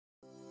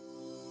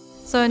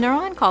So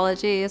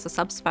neuro-oncology is a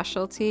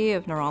subspecialty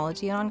of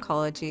neurology and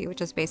oncology,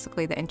 which is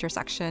basically the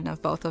intersection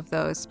of both of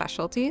those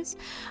specialties.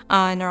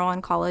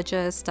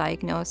 Neuro-oncologist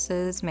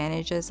diagnoses,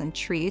 manages, and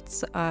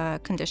treats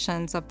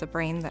conditions of the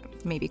brain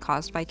that may be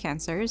caused by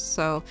cancers,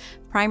 so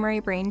primary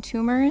brain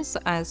tumors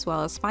as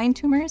well as spine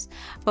tumors,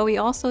 but we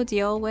also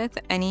deal with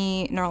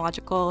any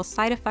neurological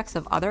side effects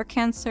of other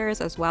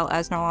cancers as well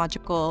as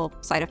neurological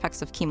side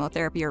effects of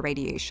chemotherapy or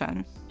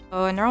radiation.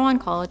 So a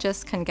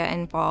neuro-oncologist can get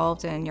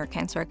involved in your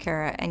cancer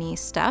care at any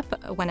step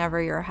whenever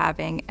you're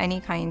having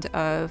any kind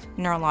of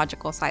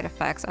neurological side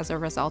effects as a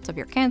result of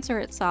your cancer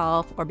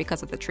itself or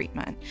because of the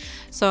treatment.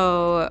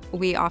 So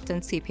we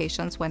often see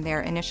patients when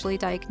they're initially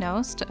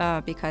diagnosed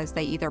because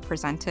they either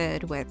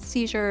presented with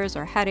seizures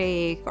or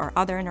headache or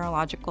other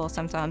neurological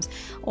symptoms,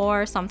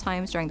 or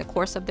sometimes during the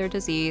course of their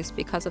disease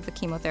because of the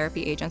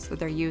chemotherapy agents that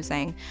they're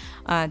using,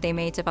 they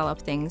may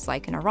develop things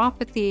like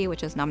neuropathy,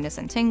 which is numbness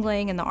and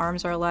tingling in the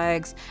arms or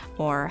legs,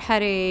 or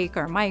headache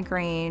or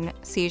migraine,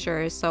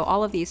 seizures. So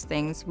all of these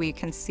things we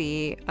can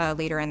see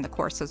later in the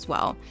course as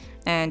well.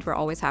 And we're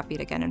always happy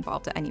to get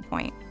involved at any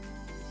point.